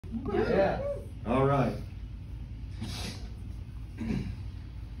Yeah. All right.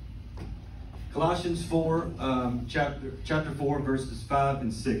 Colossians 4, chapter 4, verses 5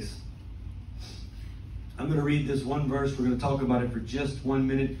 and 6. I'm going to read this one verse. We're going to talk about it for just 1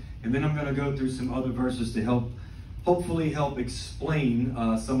 minute, and then I'm going to go through some other verses to hopefully help explain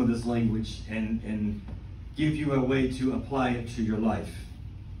some of this language and give you a way to apply it to your life.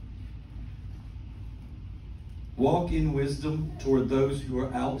 Walk in wisdom toward those who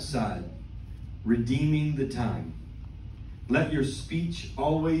are outside, redeeming the time. Let your speech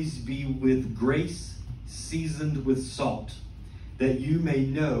always be with grace, seasoned with salt, that you may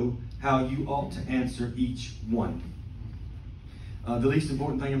know how you ought to answer each one. The least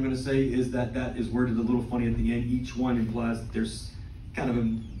important thing I'm going to say is that is worded a little funny at the end. Each one implies that there's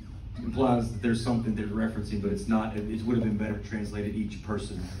implies that there's something they're referencing, but it's not. It would have been better translated each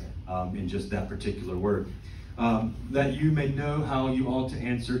person in just that particular word. That you may know how you ought to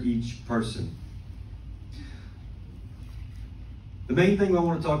answer each person. The main thing I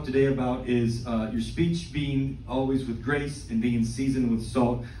want to talk today about is your speech being always with grace and being seasoned with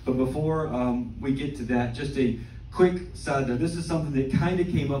salt. But before we get to that, just a quick side note. This is something that kind of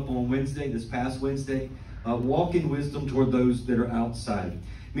came up on Wednesday, this past Wednesday. Walk in wisdom toward those that are outside.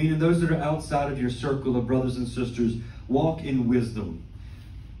 Meaning those that are outside of your circle of brothers and sisters, walk in wisdom.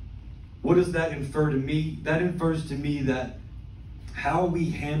 What does that infer to me? That infers to me that how we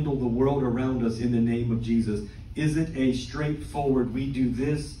handle the world around us in the name of Jesus isn't a straightforward, we do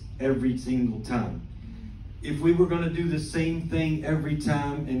this every single time. If we were going to do the same thing every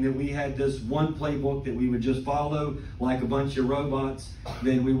time and that we had this one playbook that we would just follow like a bunch of robots,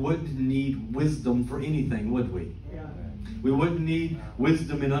 then we wouldn't need wisdom for anything, would we? Yeah. We wouldn't need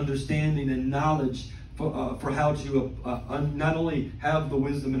wisdom and understanding and knowledge for how to not only have the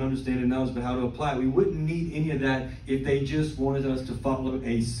wisdom and understanding and knowledge, but how to apply it. We wouldn't need any of that if they just wanted us to follow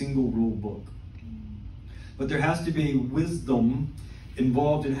a single rule book. But there has to be wisdom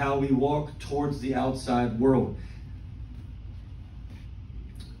involved in how we walk towards the outside world.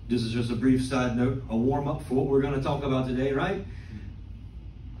 This is just a brief side note, a warm-up for what we're going to talk about today, right?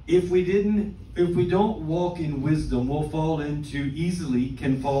 If we don't walk in wisdom, we'll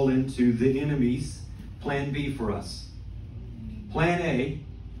can fall into the enemy's plan B for us. Plan A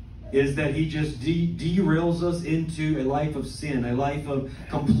is that he just derails us into a life of sin, a life of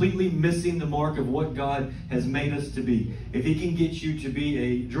completely missing the mark of what God has made us to be. If he can get you to be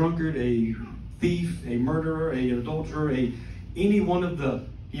a drunkard, a thief, a murderer, an adulterer, any one of the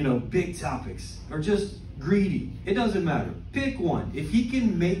big topics, or just greedy, it doesn't matter. Pick one. If he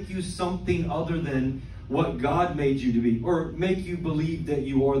can make you something other than what God made you to be, or make you believe that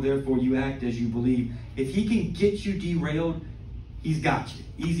you are, therefore you act as you believe, if he can get you derailed, he's got you.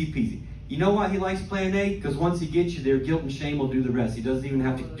 Easy peasy. You know why he likes plan A? Because once he gets you there, guilt and shame will do the rest. He doesn't even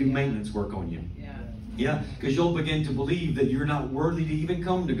have to do maintenance work on you. Yeah, because you'll begin to believe that you're not worthy to even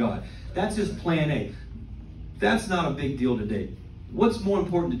come to God. That's his plan A. That's not a big deal today. What's more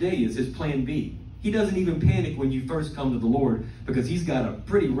important today is his plan B. He doesn't even panic when you first come to the Lord because he's got a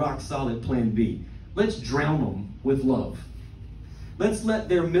pretty rock solid plan B. Let's drown them with love. Let's let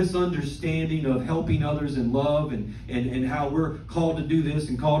their misunderstanding of helping others in love and how we're called to do this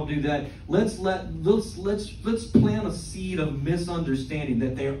and called to do that. Let's plant a seed of misunderstanding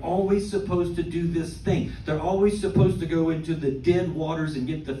that they're always supposed to do this thing. They're always supposed to go into the dead waters and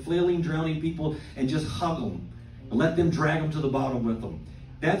get the flailing, drowning people and just hug them and let them drag them to the bottom with them.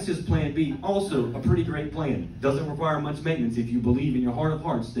 That's his plan B. Also, a pretty great plan. Doesn't require much maintenance if you believe in your heart of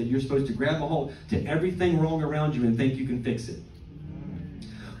hearts that you're supposed to grab a hold to everything wrong around you and think you can fix it.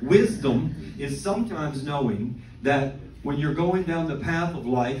 Wisdom is sometimes knowing that when you're going down the path of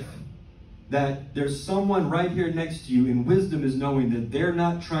life, that there's someone right here next to you, and wisdom is knowing that they're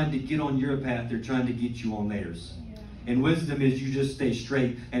not trying to get on your path, they're trying to get you on theirs. And wisdom is you just stay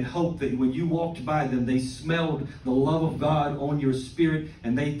straight and hope that when you walked by them, they smelled the love of God on your spirit,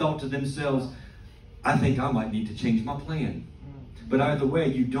 and they thought to themselves, I think I might need to change my plan. But either way,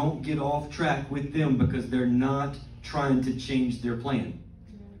 you don't get off track with them because they're not trying to change their plan.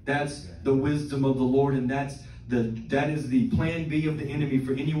 That's the wisdom of the Lord, and that is the plan B of the enemy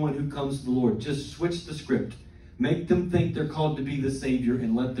for anyone who comes to the Lord. Just switch the script. Make them think they're called to be the Savior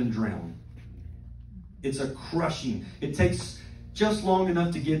and let them drown. It's a crushing. It takes just long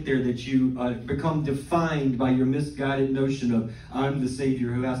enough to get there that you become defined by your misguided notion of I'm the Savior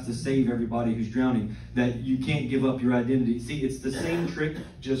who has to save everybody who's drowning, that you can't give up your identity. See, it's the same trick,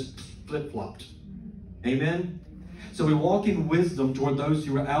 just flip-flopped. Amen? So we walk in wisdom toward those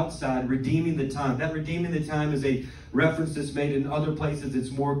who are outside, redeeming the time. That redeeming the time is a reference that's made in other places.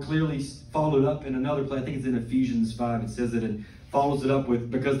 It's more clearly followed up in another place. I think it's in Ephesians 5. It says it in follows it up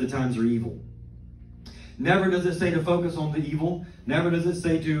with, because the times are evil. Never does it say to focus on the evil. Never does it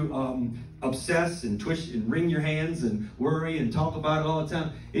say to obsess and twitch and wring your hands and worry and talk about it all the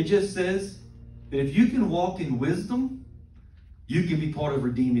time. It just says that if you can walk in wisdom, you can be part of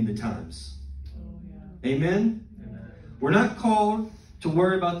redeeming the times. Oh, yeah. Amen? Amen? We're not called to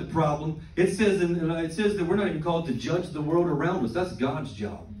worry about the problem. It says that we're not even called to judge the world around us. That's God's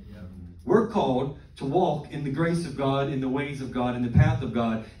job. Yeah. We're called to walk in the grace of God, in the ways of God, in the path of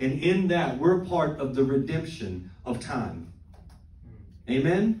God. And in that, we're part of the redemption of time.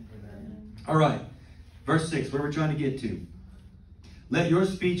 Amen? Amen. All right. Verse 6, where we're trying to get to. Let your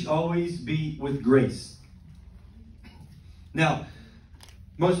speech always be with grace. Now,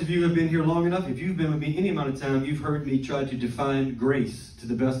 most of you have been here long enough. If you've been with me any amount of time, you've heard me try to define grace to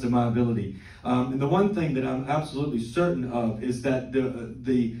the best of my ability. And the one thing that I'm absolutely certain of is that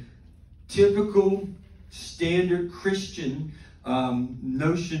the typical standard Christian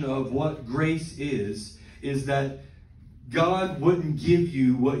notion of what grace is that God wouldn't give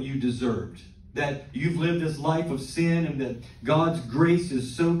you what you deserved. That you've lived this life of sin, and that God's grace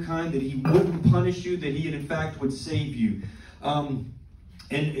is so kind that he wouldn't punish you, that he in fact would save you.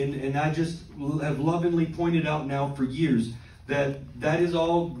 And I just have lovingly pointed out now for years that is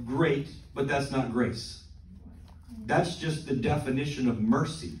all great, but that's not grace. That's just the definition of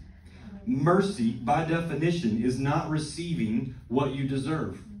mercy. Mercy, by definition, is not receiving what you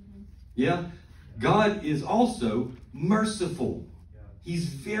deserve. Yeah? God is also merciful. He's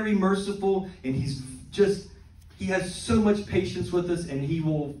very merciful, and he has so much patience with us, and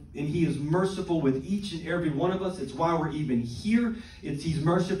he is merciful with each and every one of us. It's why we're even here. He's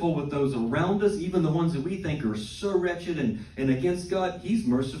merciful with those around us, even the ones that we think are so wretched and against God. He's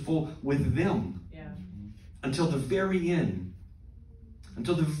merciful with them. Yeah. Until the very end.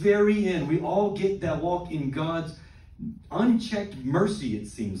 Until the very end, we all get that walk in God's unchecked mercy, it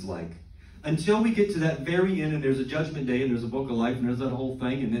seems like. Until we get to that very end, and there's a judgment day, and there's a book of life, and there's that whole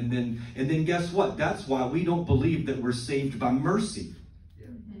thing, and then guess what? That's why we don't believe that we're saved by mercy. Yeah.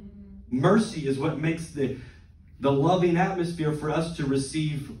 Mercy is what makes the loving atmosphere for us to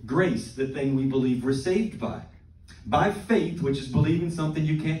receive grace, the thing we believe we're saved by. By faith, which is believing something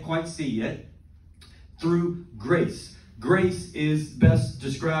you can't quite see yet, through grace. Grace is best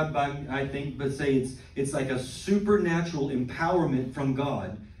described by, I think, but say it's like a supernatural empowerment from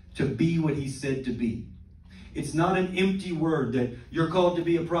God to be what he said to be. It's not an empty word that you're called to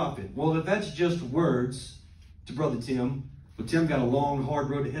be a prophet. Well, if that's just words to Brother Tim, well, Tim got a long, hard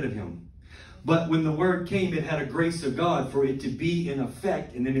road ahead of him. But when the word came, it had a grace of God for it to be in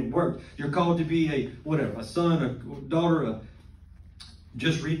effect, and then it worked. You're called to be a son, a daughter,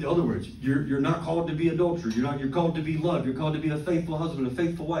 just read the other words. You're not called to be adulterers. You're called to be loved. You're called to be a faithful husband, a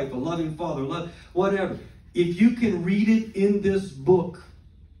faithful wife, a loving father, whatever. If you can read it in this book,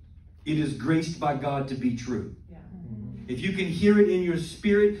 it is graced by God to be true. Yeah. If you can hear it in your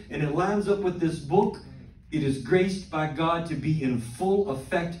spirit and it lines up with this book, it is graced by God to be in full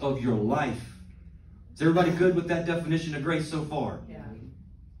effect of your life. Is everybody good with that definition of grace so far? Yeah.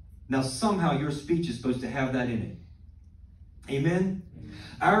 Now, somehow your speech is supposed to have that in it. Amen?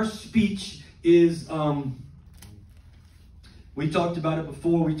 Our speech is... we talked about it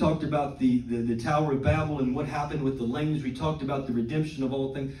before. We talked about the Tower of Babel and what happened with the language. We talked about the redemption of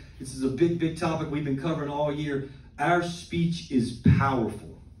all things. This is a big, big topic we've been covering all year. Our speech is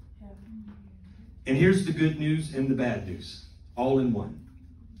powerful. And here's the good news and the bad news, all in one.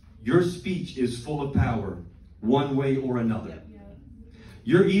 Your speech is full of power, one way or another.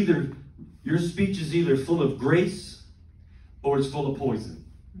 Your speech is either full of grace or it's full of poison.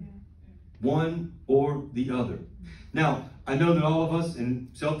 One or the other. Now, I know that all of us, and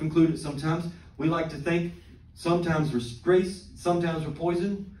self-included sometimes, we like to think sometimes we're grace, sometimes we're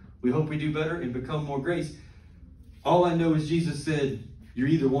poison. We hope we do better and become more grace. All I know is Jesus said, you're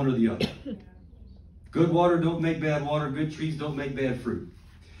either one or the other. Good water don't make bad water. Good trees don't make bad fruit.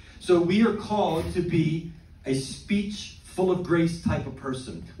 So we are called to be a speech full of grace type of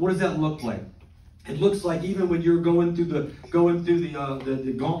person. What does that look like? It looks like even when you're going through the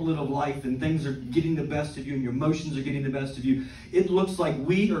gauntlet of life and things are getting the best of you and your emotions are getting the best of you, it looks like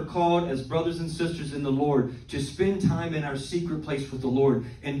we are called as brothers and sisters in the Lord to spend time in our secret place with the Lord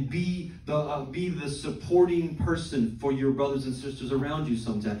and be the supporting person for your brothers and sisters around you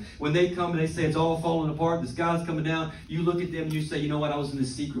sometimes. When they come and they say it's all falling apart, the sky's coming down, you look at them and you say, you know what, I was in the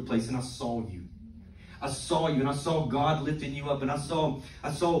secret place and I saw you. I saw you, and I saw God lifting you up, and I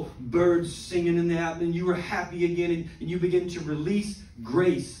saw birds singing in the atmosphere, and you were happy again, and you begin to release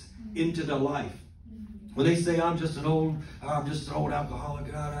grace into their life. When they say, I'm just an old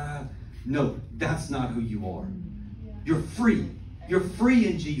alcoholic, no, that's not who you are. You're free. You're free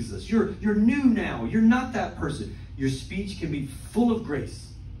in Jesus. You're new now. You're not that person. Your speech can be full of grace.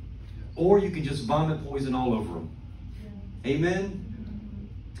 Or you can just vomit poison all over them. Amen?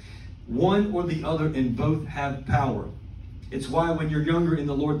 One or the other, and both have power. It's why when you're younger in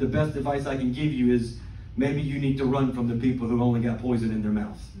the Lord, the best advice I can give you is maybe you need to run from the people who only got poison in their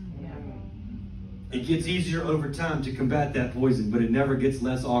mouth. It gets easier over time to combat that poison, but it never gets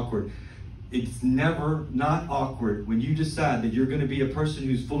less awkward. It's never not awkward when you decide that you're going to be a person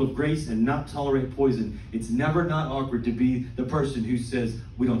who's full of grace and not tolerate poison. It's never not awkward to be the person who says,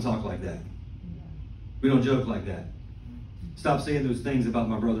 we don't talk like that. We don't joke like that. Stop saying those things about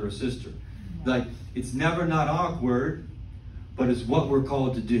my brother or sister. Like, it's never not awkward, but it's what we're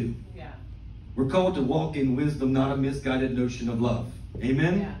called to do. Yeah. We're called to walk in wisdom, not a misguided notion of love.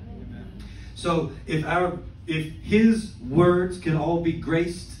 Amen? Yeah. So if his words can all be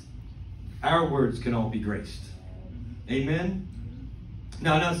graced, our words can all be graced. Amen?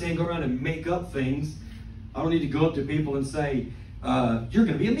 Now, I'm not saying go around and make up things. I don't need to go up to people and say, you're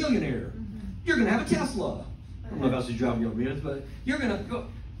going to be a millionaire. You're going to have a Tesla. I don't know if I should drive your minutes, but you're going to go.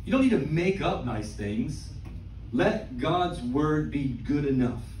 You don't need to make up nice things. Let God's word be good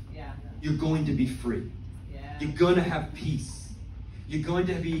enough. Yeah. You're going to be free. Yeah. You're going to have peace. You're going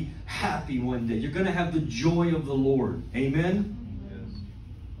to be happy one day. You're going to have the joy of the Lord. Amen? Yes.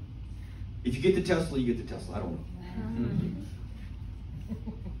 If you get the Tesla, you get the Tesla. I don't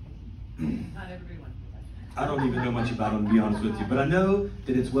know. Not everyone. I don't even know much about them, to be honest with you. But I know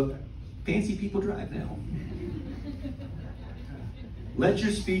that it's what fancy people drive now. Let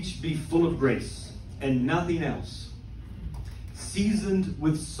your speech be full of grace and nothing else, seasoned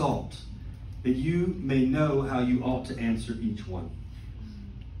with salt, that you may know how you ought to answer each one.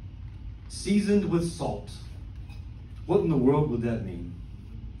 Seasoned with salt. What in the world would that mean?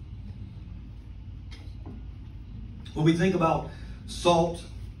 When we think about salt,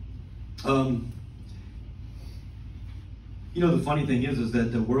 you know, the funny thing is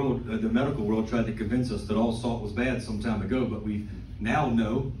that the medical world tried to convince us that all salt was bad some time ago, but we now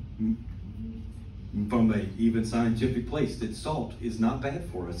know from a even scientific place that salt is not bad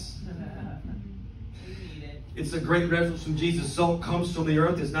for us. It's a great reference from Jesus. Salt comes from the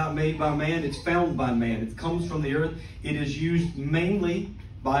earth. It's not made by man. It's found by man. It comes from the earth. It is used mainly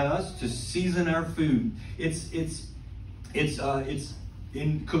by us to season our food. It's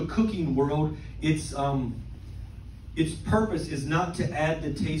in cooking world. Its purpose is not to add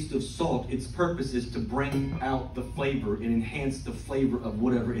the taste of salt. Its purpose is to bring out the flavor and enhance the flavor of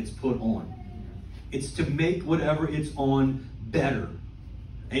whatever it's put on. It's to make whatever it's on better.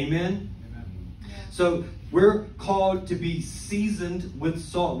 Amen? So we're called to be seasoned with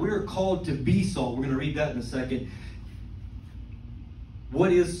salt. We're called to be salt. We're going to read that in a second.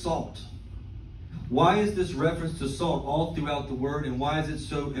 What is salt? Why is this reference to salt all throughout the word, and why is it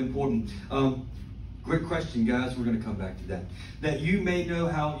so important? Great question, guys. We're going to come back to that. That you may know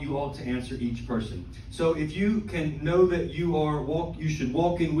how you ought to answer each person. So if you can know that you should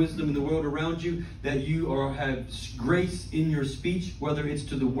walk in wisdom in the world around you, that you have grace in your speech, whether it's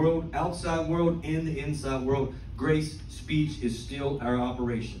to the world, outside world, and the inside world. Grace, speech is still our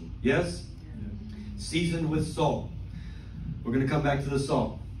operation. Yes? Seasoned with salt. We're going to come back to the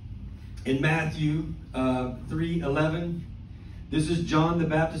salt. In Matthew 3:11, this is John the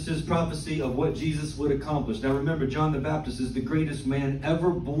Baptist's prophecy of what Jesus would accomplish. Now remember, John the Baptist is the greatest man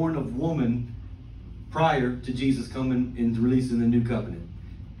ever born of woman prior to Jesus coming and releasing the new covenant.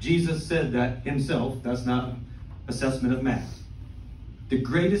 Jesus said that himself. That's not an assessment of math. The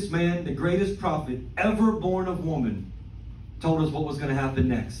greatest man, the greatest prophet ever born of woman told us what was going to happen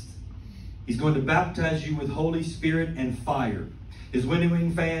next. He's going to baptize you with Holy Spirit and fire. His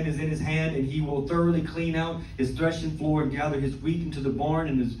winnowing fan is in his hand, and he will thoroughly clean out his threshing floor and gather his wheat into the barn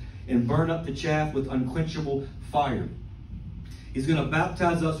and burn up the chaff with unquenchable fire. He's going to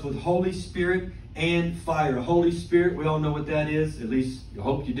baptize us with Holy Spirit and fire. Holy Spirit, we all know what that is. At least I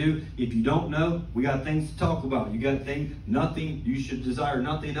hope you do. If you don't know, we got things to talk about. You got nothing, you should desire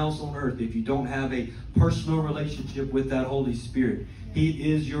nothing else on earth if you don't have a personal relationship with that Holy Spirit. It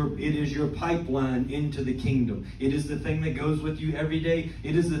is your pipeline into the kingdom. It is the thing that goes with you every day.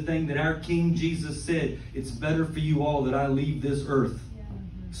 It is the thing that our King Jesus said, it's better for you all that I leave this earth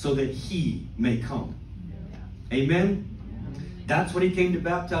so that he may come. Amen? That's what he came to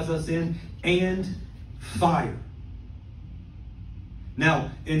baptize us in, and fire.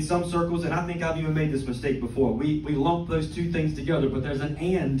 Now, in some circles, and I think I've even made this mistake before, we lump those two things together, but there's an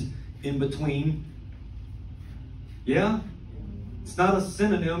and in between. Yeah? It's not a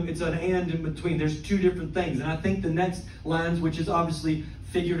synonym, it's an and in between. There's two different things. And I think the next lines, which is obviously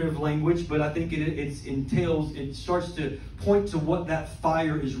figurative language, but I think it starts to point to what that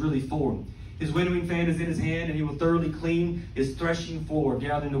fire is really for. His winnowing fan is in his hand, and he will thoroughly clean his threshing floor.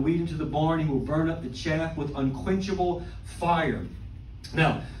 Gathering the wheat into the barn, he will burn up the chaff with unquenchable fire.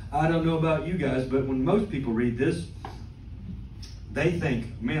 Now, I don't know about you guys, but when most people read this, they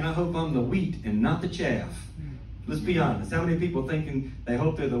think, man, I hope I'm the wheat and not the chaff. Let's be honest. How many people thinking they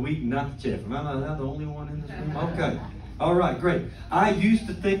hope they're the wheat and not the chaff? Am I not the only one in this room? Okay. All right, great. I used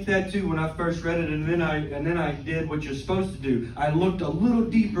to think that too when I first read it, and then I did what you're supposed to do. I looked a little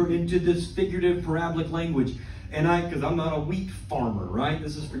deeper into this figurative parabolic language, and because I'm not a wheat farmer, right?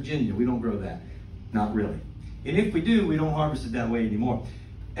 This is Virginia. We don't grow that. Not really. And if we do, we don't harvest it that way anymore.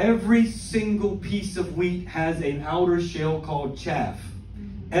 Every single piece of wheat has an outer shell called chaff.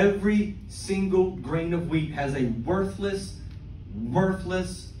 Every single grain of wheat has a worthless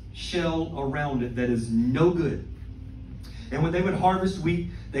shell around it that is no good. And when they would harvest wheat,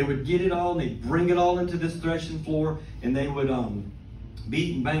 they would get it all and they'd bring it all into this threshing floor, and they would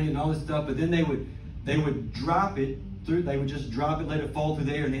beat and bang it and all this stuff. But then they would drop it through. They would just drop it, let it fall through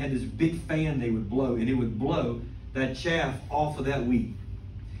the air, and they had this big fan they would blow, and it would blow that chaff off of that wheat.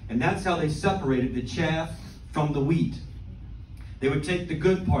 And that's how they separated the chaff from the wheat. They would take the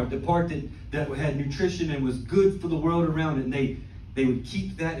good part, the part that had nutrition and was good for the world around it, and they would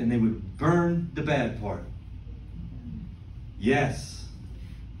keep that and they would burn the bad part. Yes,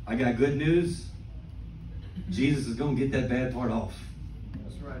 I got good news. Jesus is going to get that bad part off.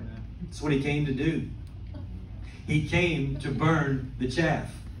 That's right, man. That's what he came to do. He came to burn the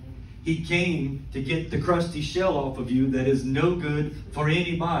chaff. He came to get the crusty shell off of you that is no good for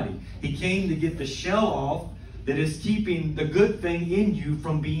anybody. He came to get the shell off that is keeping the good thing in you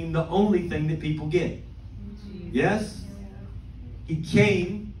from being the only thing that people get. Yes? He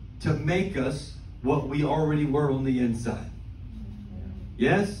came to make us what we already were on the inside.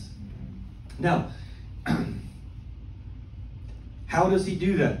 Yes? Now, how does he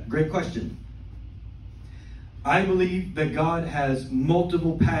do that? Great question. I believe that God has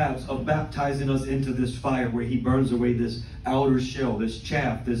multiple paths of baptizing us into this fire where he burns away this outer shell, this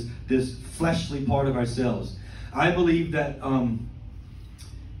chaff, this fleshly part of ourselves. I believe that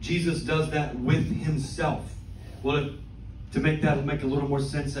Jesus does that with himself. Well, to make that make a little more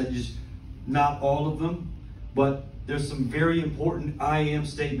sense, not all of them, but there's some very important I am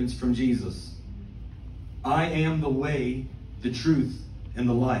statements from Jesus. I am the way, the truth, and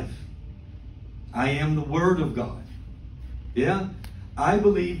the life. I am the Word of God. Yeah? I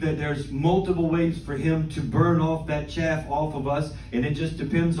believe that there's multiple ways for him to burn off that chaff off of us, and it just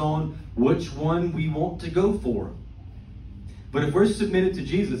depends on which one we want to go for. But if we're submitted to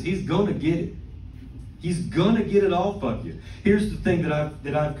Jesus, he's going to get it. He's going to get it off of you. Here's the thing that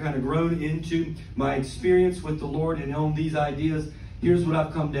I've kind of grown into my experience with the Lord and on these ideas. Here's what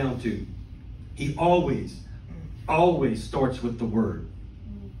I've come down to. He always starts with the Word.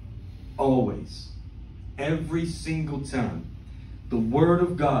 Always. Every single time. The Word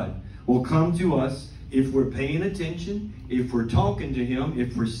of God will come to us if we're paying attention, if we're talking to him,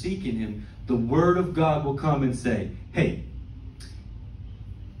 if we're seeking him. The Word of God will come and say, hey,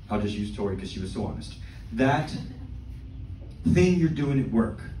 I'll just use Tori because she was so honest. That thing you're doing at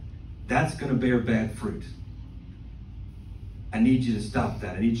work, that's going to bear bad fruit. I need you to stop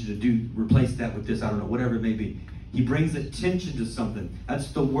that. I need you to replace that with this. I don't know, whatever it may be. He brings attention to something.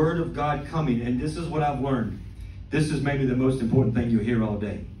 That's the Word of God coming. And this is what I've learned. This is maybe the most important thing you'll hear all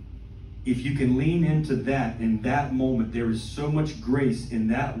day. If you can lean into that in that moment, there is so much grace in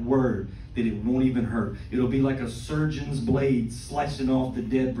that word that it won't even hurt. It'll be like a surgeon's blade slicing off the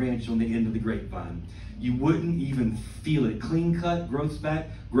dead branch on the end of the grapevine. You wouldn't even feel it. Clean cut, grows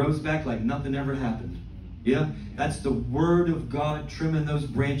back like nothing ever happened. Yeah? That's the Word of God trimming those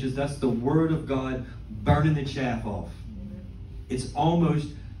branches. That's the Word of God burning the chaff off. It's almost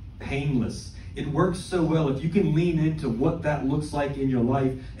painless. It works so well. If you can lean into what that looks like in your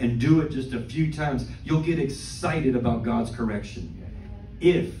life and do it just a few times, you'll get excited about God's correction.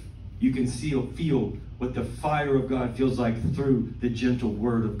 If you can feel what the fire of God feels like through the gentle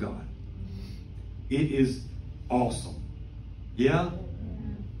Word of God. It is awesome. Yeah?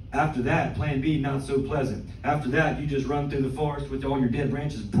 After that, plan B, not so pleasant. After that, you just run through the forest with all your dead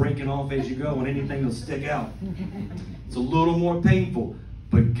branches breaking off as you go, and anything will stick out. It's a little more painful,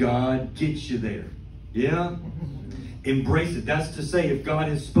 but God gets you there. Yeah? Embrace it. That's to say, if God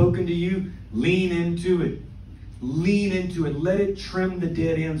has spoken to you, lean into it. Lean into it. Let it trim the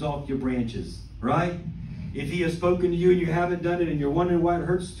dead ends off your branches. Right? If he has spoken to you and you haven't done it and you're wondering why it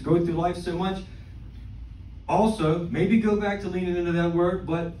hurts to go through life so much, Also, maybe go back to leaning into that word,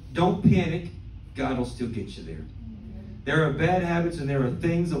 but don't panic. God will still get you there. There are bad habits and there are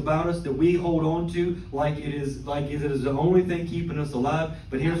things about us that we hold on to like it is the only thing keeping us alive.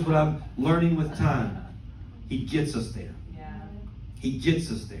 But here's what I'm learning with time. He gets us there. He gets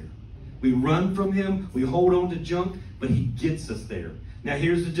us there. We run from him. We hold on to junk, but he gets us there. Now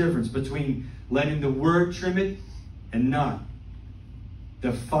here's the difference between letting the word trim it and not.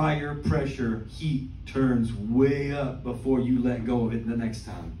 The fire, pressure, heat turns way up before you let go of it the next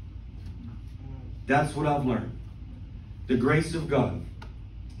time. That's what I've learned. The grace of God.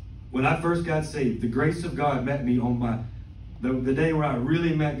 When I first got saved, the grace of God met me on the day where I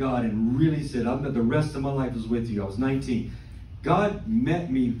really met God and really said, the rest of my life is with you. I was 19. God met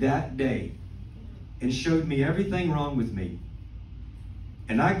me that day and showed me everything wrong with me.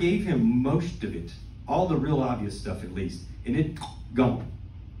 And I gave him most of it. All the real obvious stuff at least. And it gone.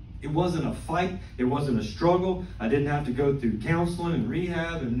 It wasn't a fight. It wasn't a struggle. I didn't have to go through counseling and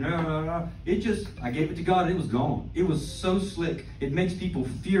rehab and I gave it to God and it was gone. It was so slick. It makes people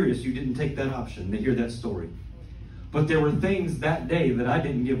furious you didn't take that option to hear that story. But there were things that day that I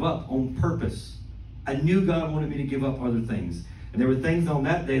didn't give up on purpose. I knew God wanted me to give up other things. And there were things on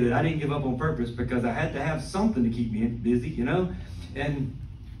that day that I didn't give up on purpose because I had to have something to keep me busy, you know? And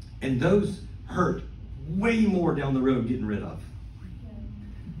those hurt way more down the road getting rid of.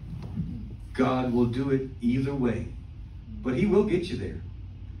 God will do it either way. But he will get you there.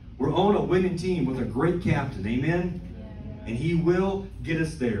 We're on a winning team with a great captain. Amen? And he will get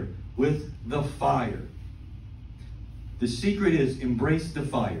us there with the fire. The secret is embrace the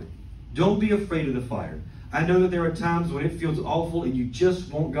fire. Don't be afraid of the fire. I know that there are times when it feels awful and you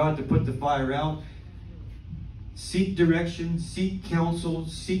just want God to put the fire out. Seek direction, seek counsel,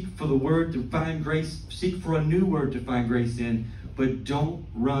 seek for the word to find grace, seek for a new word to find grace in, but don't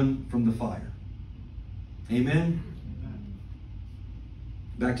run from the fire. Amen?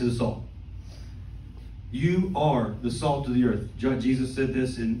 Back to the salt. You are the salt of the earth. Jesus said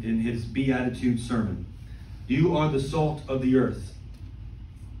this in his Beatitude sermon. You are the salt of the earth.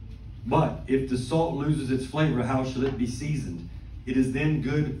 But if the salt loses its flavor, how shall it be seasoned? It is then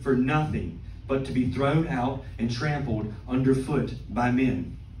good for nothing, but to be thrown out and trampled underfoot by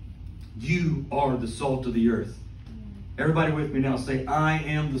men. You are the salt of the earth. Everybody with me now say, I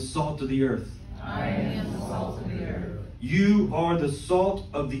am the salt of the earth. I am the salt of the earth. You are the salt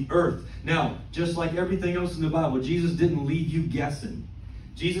of the earth. Now, just like everything else in the Bible, Jesus didn't leave you guessing.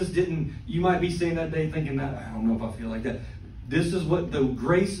 Jesus didn't, you might be saying that day thinking, I don't know if I feel like that. This is what the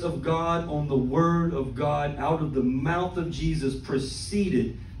grace of God on the word of God out of the mouth of Jesus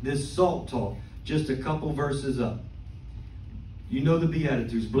preceded this salt talk just a couple verses up. You know the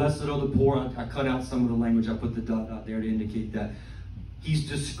Beatitudes. Blessed are the poor. I cut out some of the language. I put the dot out there to indicate that. He's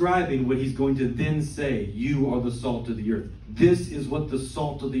describing what he's going to then say. You are the salt of the earth. This is what the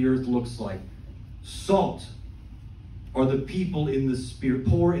salt of the earth looks like. Salt are the people in the spirit,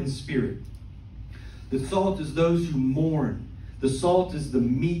 poor in spirit. The salt is those who mourn. The salt is the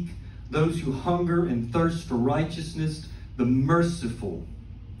meek, those who hunger and thirst for righteousness, the merciful,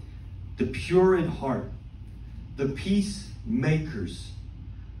 the pure in heart, the peacemakers,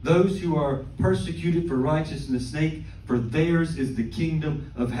 those who are persecuted for righteousness' sake, for theirs is the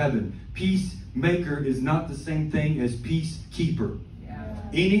kingdom of heaven. Peacemaker is not the same thing as peacekeeper.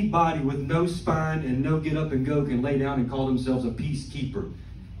 Anybody with no spine and no get up and go can lay down and call themselves a peacekeeper.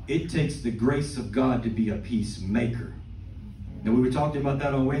 It takes the grace of God to be a peacemaker. Now, we were talking about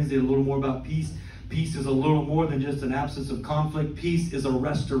that on Wednesday, a little more about peace. Peace is a little more than just an absence of conflict. Peace is a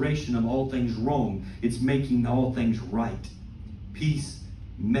restoration of all things wrong. It's making all things right.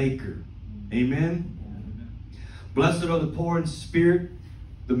 Peacemaker. Amen? Blessed are the poor in spirit,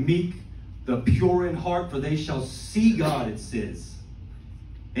 the meek, the pure in heart, for they shall see God, it says.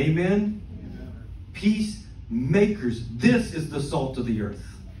 Amen? Peacemakers. This is the salt of the earth.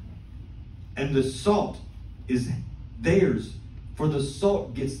 And the salt is theirs, for the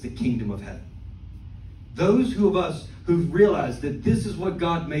salt gets the kingdom of heaven. Those of us who've realized that this is what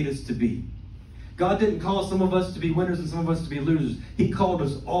God made us to be. God didn't call some of us to be winners and some of us to be losers. He called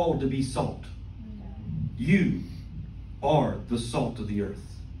us all to be salt. You are the salt of the earth.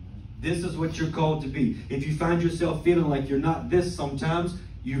 This is what you're called to be. If you find yourself feeling like you're not this sometimes,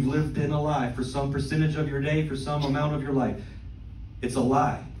 you've lived in a lie for some percentage of your day, for some amount of your life. It's a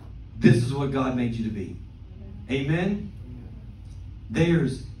lie. This is what God made you to be. Amen?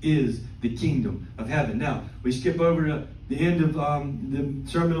 Theirs is the kingdom of heaven. Now, we skip over to the end of the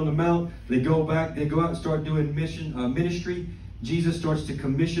Sermon on the Mount. They go out and start doing ministry. Jesus starts to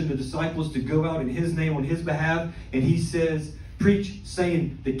commission the disciples to go out in his name on his behalf. And he says, preach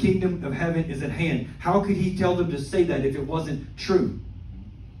saying the kingdom of heaven is at hand. How could he tell them to say that if it wasn't true?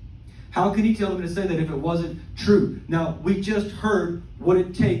 How could he tell them to say that if it wasn't true? Now, we just heard what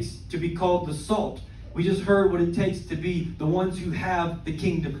it takes to be called the salt. We just heard what it takes to be the ones who have the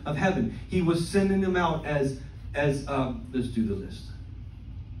kingdom of heaven. He was sending them out as let's do the list.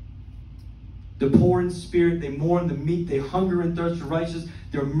 The poor in spirit, they mourn the meek, they hunger and thirst for righteousness,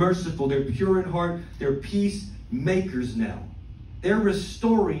 they're merciful, they're pure in heart, they're peacemakers now. They're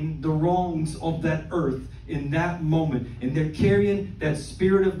restoring the wrongs of that earth in that moment. And they're carrying that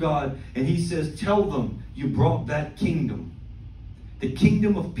Spirit of God. And he says, tell them you brought that kingdom. The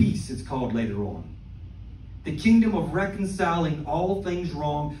kingdom of peace, it's called later on. The kingdom of reconciling all things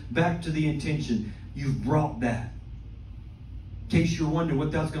wrong back to the intention. You've brought that. In case you're wondering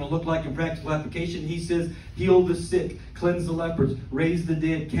what that's going to look like in practical application, he says, heal the sick, cleanse the lepers, raise the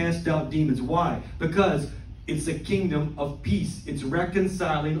dead, cast out demons. Why? Because it's a kingdom of peace. It's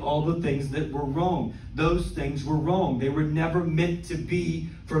reconciling all the things that were wrong. Those things were wrong. They were never meant to be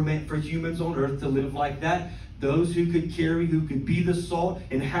for humans on earth to live like that. Those who could carry, who could be the salt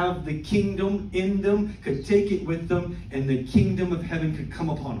and have the kingdom in them, could take it with them, and the kingdom of heaven could come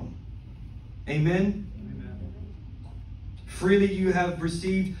upon them. Amen? Amen. Freely you have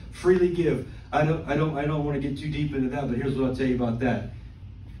received, freely give. I don't want to get too deep into that, but here's what I'll tell you about that.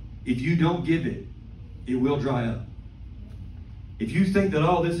 If you don't give it, it will dry up. If you think that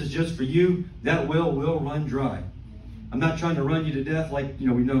all this is just for you, that well will run dry. I'm not trying to run you to death like, we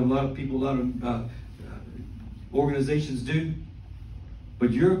know a lot of people, a lot of organizations do.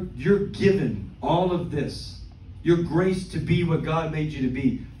 But you're given all of this. Your grace to be what God made you to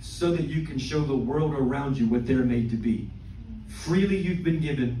be so that you can show the world around you what they're made to be. Freely you've been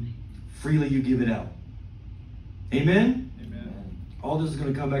given, freely you give it out. Amen? Amen. All this is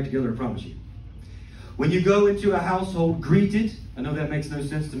going to come back together, I promise you. When you go into a household, greet it. I know that makes no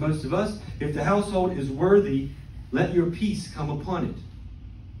sense to most of us. If the household is worthy, let your peace come upon it.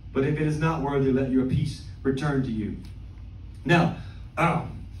 But if it is not worthy, let your peace return to you. Now,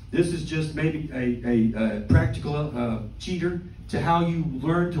 this is just maybe a practical cheater to how you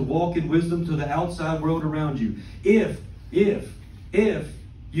learn to walk in wisdom to the outside world around you. If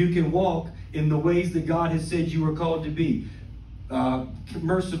you can walk in the ways that God has said you are called to be,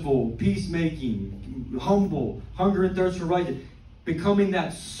 merciful, peacemaking, humble, hunger and thirst for righteousness, becoming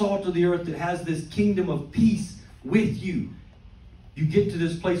that salt of the earth that has this kingdom of peace with you, you get to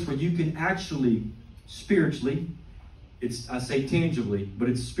this place where you can actually, spiritually, I say tangibly, but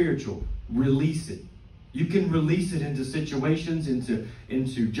it's spiritual, release it. You can release it into situations,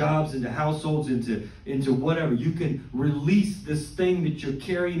 into jobs, into households, into whatever. You can release this thing that you're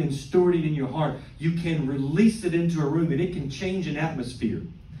carrying and storing in your heart. You can release it into a room, and it can change an atmosphere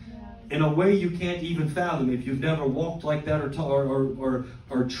in a way you can't even fathom if you've never walked like that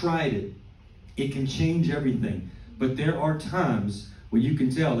or tried it. It can change everything. But there are times when you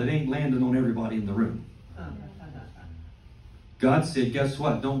can tell it ain't landing on everybody in the room. God said, guess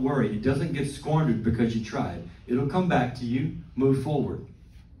what? Don't worry. It doesn't get squandered because you tried. It'll come back to you. Move forward.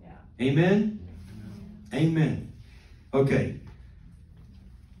 Yeah. Amen? Amen. Okay.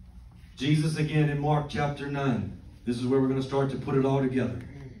 Jesus again in Mark chapter 9. This is where we're going to start to put it all together.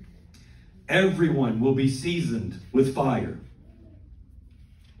 Everyone will be seasoned with fire.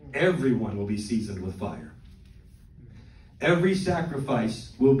 Everyone will be seasoned with fire. Every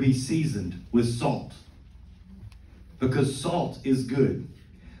sacrifice will be seasoned with salt. Because salt is good.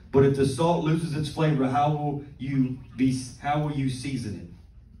 But if the salt loses its flavor, how will you season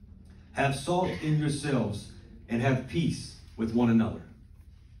it? Have salt in yourselves and have peace with one another.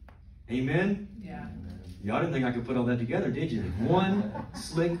 Amen? Yeah. Y'all didn't think I could put all that together, did you? One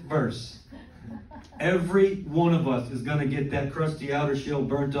slick verse. Every one of us is going to get that crusty outer shell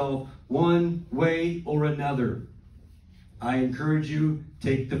burnt off one way or another. I encourage you,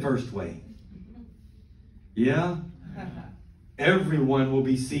 take the first way. Yeah? Everyone will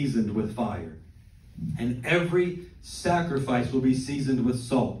be seasoned with fire. And every sacrifice will be seasoned with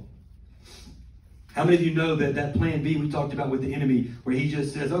salt. How many of you know that plan B we talked about with the enemy, where he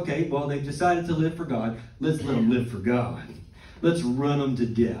just says, okay, well, they've decided to live for God. Let's let them live for God. Let's run them to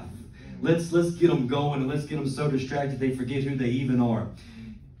death. Let's get them going, and let's get them so distracted they forget who they even are.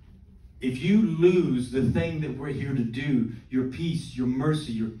 If you lose the thing that we're here to do, your peace, your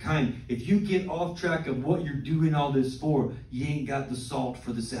mercy, your kindness, if you get off track of what you're doing all this for, you ain't got the salt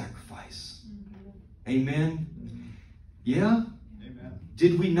for the sacrifice. Amen? Yeah? Amen.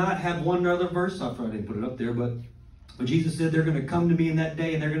 Did we not have one other verse? I probably didn't put it up there, but when Jesus said they're going to come to me in that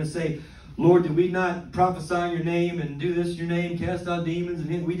day and they're going to say, Lord, did we not prophesy in your name and do this in your name, cast out demons?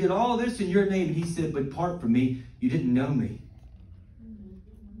 And we did all this in your name. And he said, but part from me, you didn't know me.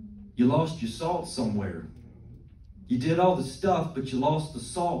 You lost your salt somewhere. You did all the stuff, but you lost the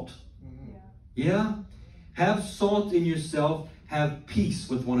salt. Yeah? Have salt in yourself. Have peace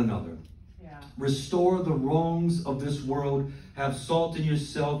with one another. Restore the wrongs of this world. Have salt in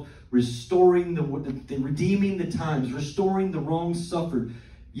yourself. Restoring redeeming the times. Restoring the wrongs suffered.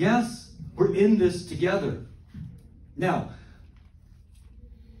 Yes, we're in this together. Now,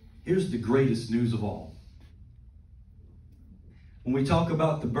 here's the greatest news of all. When we talk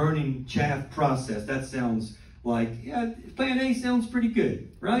about the burning chaff process, that sounds like, yeah, plan A sounds pretty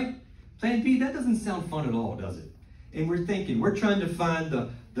good, right? Plan B, that doesn't sound fun at all, does it? And we're thinking, we're trying to find the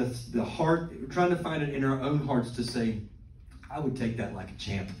heart, we're trying to find it in our own hearts to say, I would take that like a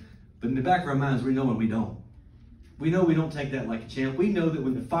champ. But in the back of our minds, we know when we don't. We know we don't take that like a champ. We know that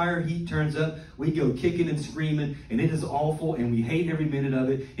when the fire heat turns up, we go kicking and screaming, and it is awful, and we hate every minute of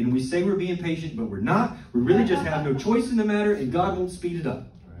it. And we say we're being patient, but we're not. We really just have no choice in the matter, and God won't speed it up.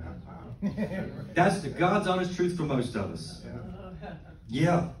 That's the God's honest truth for most of us.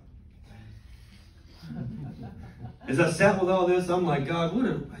 Yeah. As I sat with all this, I'm like, God,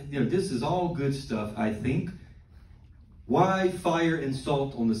 this is all good stuff, I think. Why fire and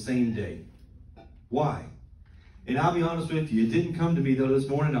salt on the same day? Why? And I'll be honest with you, it didn't come to me though this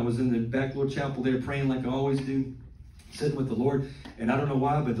morning. I was in the back little chapel there praying like I always do, sitting with the Lord. And I don't know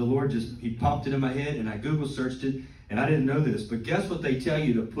why, but the Lord He popped it in my head, and I Google searched it, and I didn't know this. But guess what they tell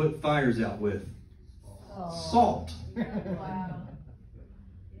you to put fires out with? Salt. Wow.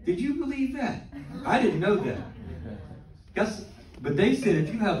 Did you believe that? I didn't know that. But they said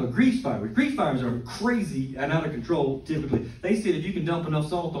if you have a grease fire, grease fires are crazy and out of control typically. They said if you can dump enough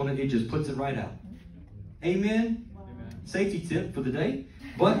salt on it, it just puts it right out. Amen? Safety tip for the day.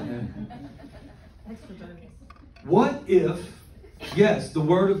 But what if, yes, the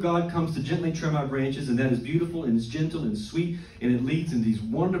word of God comes to gently trim our branches, and that is beautiful, and it's gentle and sweet, and it leads in these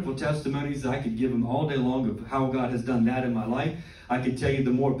wonderful testimonies that I could give them all day long of how God has done that in my life. I could tell you the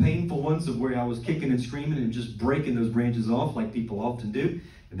more painful ones of where I was kicking and screaming and just breaking those branches off like people often do.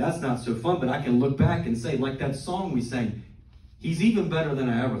 And that's not so fun, but I can look back and say, like that song we sang, He's even better than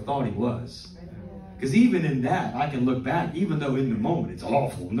I ever thought He was. Because even in that, I can look back, even though in the moment it's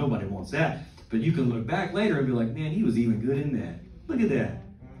awful. Nobody wants that. But you can look back later and be like, man, He was even good in that. Look at that.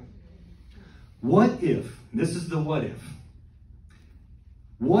 What if, this is the what if.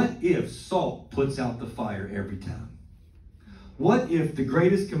 What if salt puts out the fire every time? What if the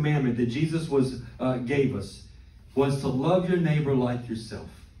greatest commandment that Jesus gave us was to love your neighbor like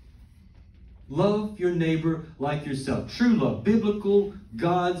yourself? Love your neighbor like yourself. True love, biblical,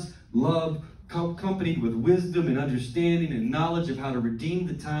 God's love, accompanied with wisdom and understanding and knowledge of how to redeem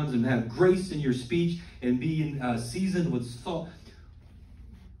the times and have grace in your speech and being seasoned with salt.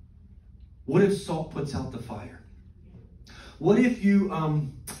 What if salt puts out the fire? What if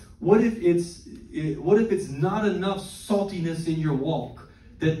it's not enough saltiness in your walk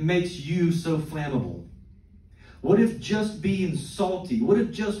that makes you so flammable? What if just being salty, what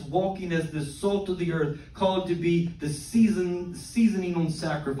if just walking as the salt of the earth, called to be the seasoning on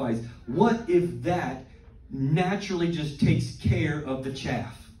sacrifice, what if that naturally just takes care of the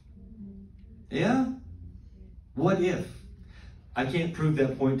chaff? Yeah? What if? I can't prove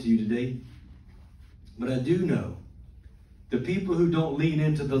that point to you today, but I do know the people who don't lean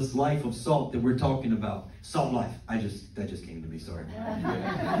into this life of salt that we're talking about. Salt life. That just came to me, sorry.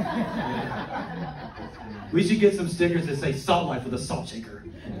 We should get some stickers that say salt life with a salt shaker.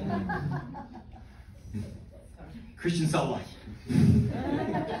 Christian salt life.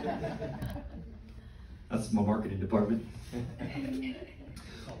 That's my marketing department.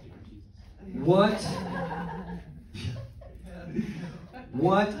 What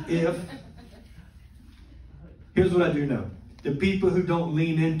if, here's what I do know. The people who don't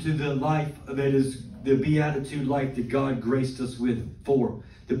lean into the life that is the beatitude life that God graced us with for,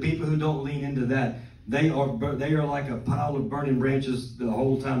 the people who don't lean into that, they are like a pile of burning branches the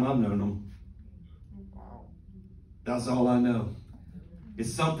whole time I've known them. That's all I know.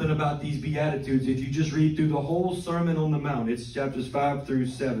 It's something about these beatitudes. If you just read through the whole Sermon on the Mount, it's chapters 5 through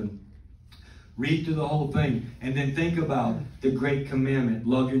 7. Read through the whole thing and then think about the great commandment,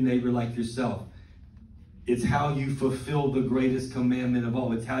 love your neighbor like yourself. It's how you fulfill the greatest commandment of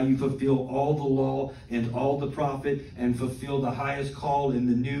all. It's how you fulfill all the law and all the prophet and fulfill the highest call in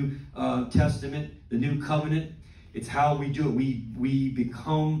the New Testament, the New Covenant. It's how we do it. We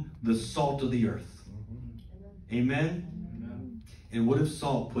become the salt of the earth. Amen? Amen. And what if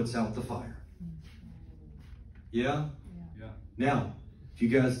salt puts out the fire? Yeah? Yeah. Now, if you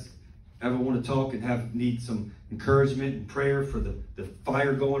guys ever want to talk and need some encouragement and prayer for the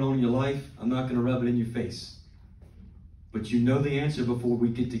fire going on in your life, I'm not going to rub it in your face. But you know the answer before we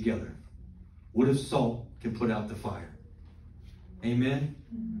get together. What if salt can put out the fire? Amen?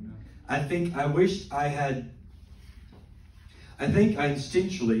 I think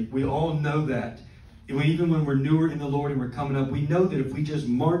instinctually, we all know that. Even when we're newer in the Lord and we're coming up, we know that if we just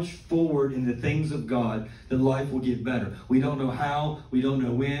march forward in the things of God, then life will get better. We don't know how, we don't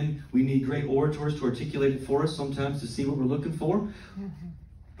know when. We need great orators to articulate it for us sometimes to see what we're looking for.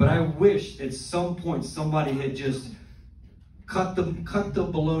 But I wish at some point somebody had just cut the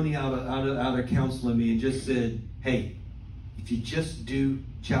baloney out of counseling me and just said, hey, if you just do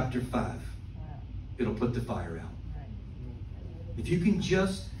chapter 5, it'll put the fire out. If you can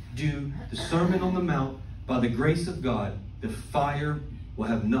just do the Sermon on the Mount, by the grace of God, the fire will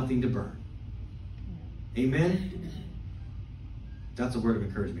have nothing to burn. Amen? That's a word of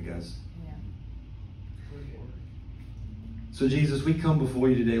encouragement, guys. So Jesus, we come before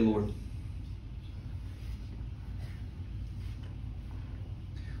you today, Lord.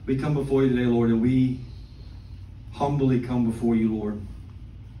 We come before you today, Lord, and we humbly come before you, Lord.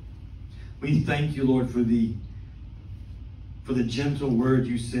 We thank you, Lord, for the gentle word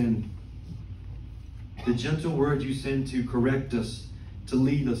you send. The gentle word you send to correct us, to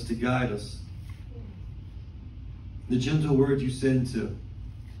lead us, to guide us. The gentle word you send to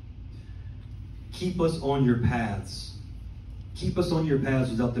keep us on your paths. Keep us on your paths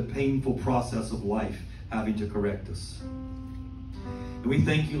without the painful process of life having to correct us. And we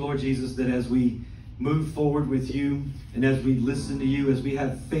thank you, Lord Jesus, that as we move forward with you and as we listen to you, as we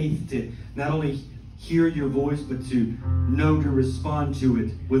have faith to not only hear your voice, but to know to respond to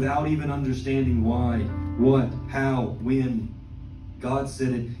it without even understanding why, what, how, when. God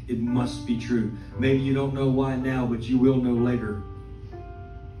said it, it must be true. Maybe you don't know why now, but you will know later.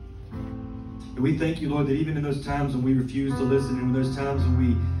 And we thank you, Lord, that even in those times when we refuse to listen, and in those times when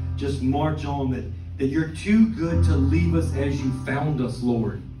we just march on, that you're too good to leave us as you found us,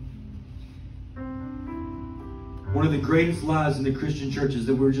 Lord. One of the greatest lies in the Christian church is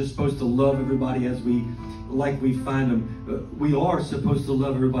that we're just supposed to love everybody as we find them. We are supposed to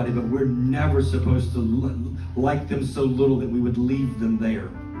love everybody, but we're never supposed to like them so little that we would leave them there.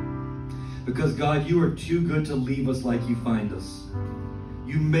 Because God, you are too good to leave us like you find us.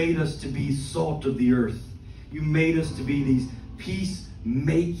 You made us to be salt of the earth. You made us to be these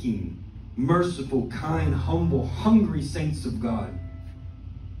peace-making, merciful, kind, humble, hungry saints of God.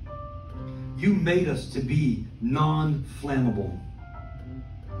 You made us to be non-flammable.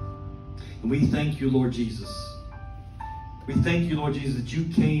 And we thank you, Lord Jesus. We thank you, Lord Jesus, that you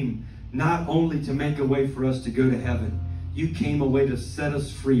came not only to make a way for us to go to heaven, you came a way to set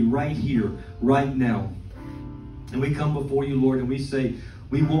us free right here, right now. And we come before you, Lord, and we say,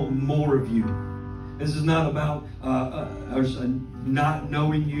 we want more of you. This is not about not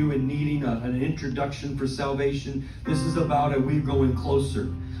knowing you and needing an introduction for salvation. This is about we're going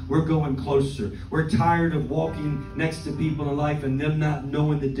closer. We're going closer. We're tired of walking next to people in life and them not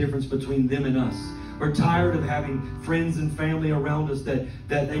knowing the difference between them and us. We're tired of having friends and family around us that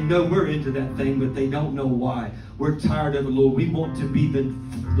they know we're into that thing, but they don't know why. We're tired of it, Lord. We want to be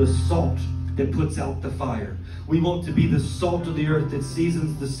the salt that puts out the fire. We want to be the salt of the earth that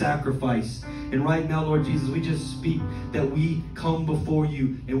seasons the sacrifice. And right now, Lord Jesus, we just speak that we come before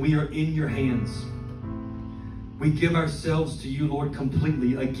you and we are in your hands. We give ourselves to you, Lord,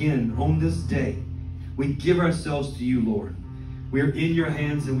 completely. Again, on this day, we give ourselves to you, Lord. We are in your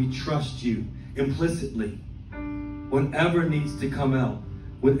hands and we trust you implicitly. Whatever needs to come out,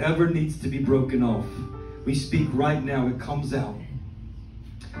 whatever needs to be broken off, we speak right now, it comes out.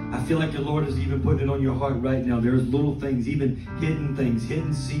 I feel like the Lord is even putting it on your heart right now. There's little things, even things,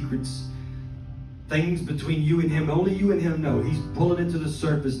 hidden secrets, things between you and him. Only you and him know. He's pulling it to the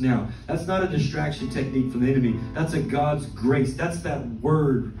surface now. That's not a distraction technique from the enemy. That's a God's grace. That's that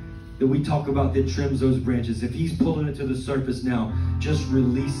word that we talk about that trims those branches. If he's pulling it to the surface now, just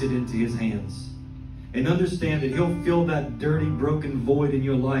release it into his hands. And understand that he'll fill that dirty, broken void in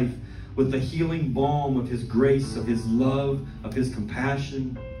your life with the healing balm of his grace, of his love, of his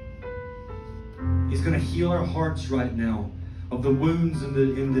compassion. He's going to heal our hearts right now of the wounds and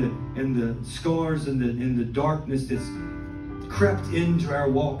the scars and the darkness that's crept into our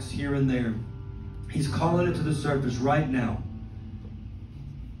walks here and there. He's calling it to the surface right now.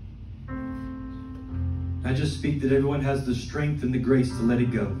 I just speak that everyone has the strength and the grace to let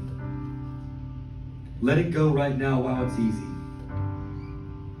it go. Let it go right now while it's easy.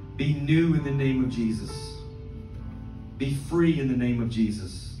 Be new in the name of Jesus. Be free in the name of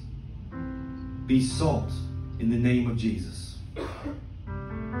Jesus. Be salt in the name of Jesus.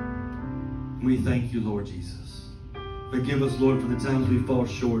 We thank you, Lord Jesus. Forgive us, Lord, for the times we fall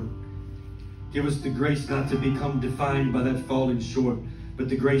short. Give us the grace not to become defined by that falling short, but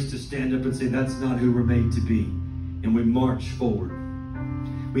the grace to stand up and say, that's not who we're made to be. And we march forward.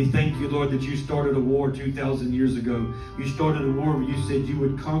 We thank you, Lord, that you started a war 2,000 years ago. You started a war where you said you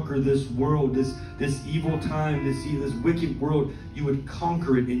would conquer this world, this evil time, this wicked world. You would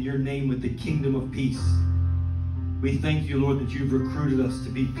conquer it in your name with the kingdom of peace. We thank you, Lord, that you've recruited us to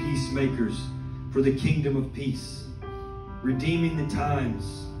be peacemakers for the kingdom of peace, redeeming the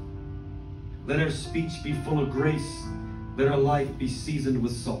times. Let our speech be full of grace. Let our life be seasoned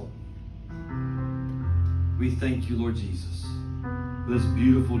with salt. We thank you, Lord Jesus, for this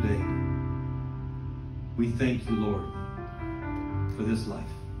beautiful day. We thank you, Lord, for this life.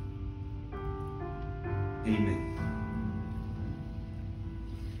 Amen.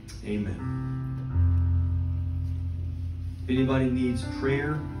 Amen. If anybody needs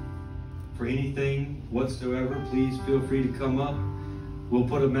prayer for anything whatsoever, please feel free to come up. We'll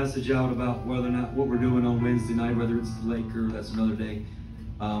put a message out about whether or not what we're doing on Wednesday night, whether it's the lake or that's another day.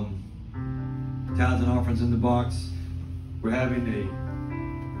 Tithes and offerings in the box. We're having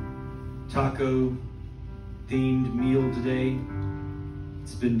a taco themed meal today.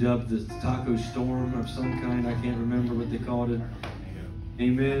 It's been dubbed the taco storm of some kind. I can't remember what they called it.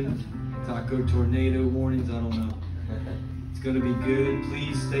 Amen. Taco tornado warnings. I don't know. It's going to be good.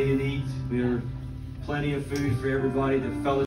 Please stay and eat. There are plenty of food for everybody to fellowship.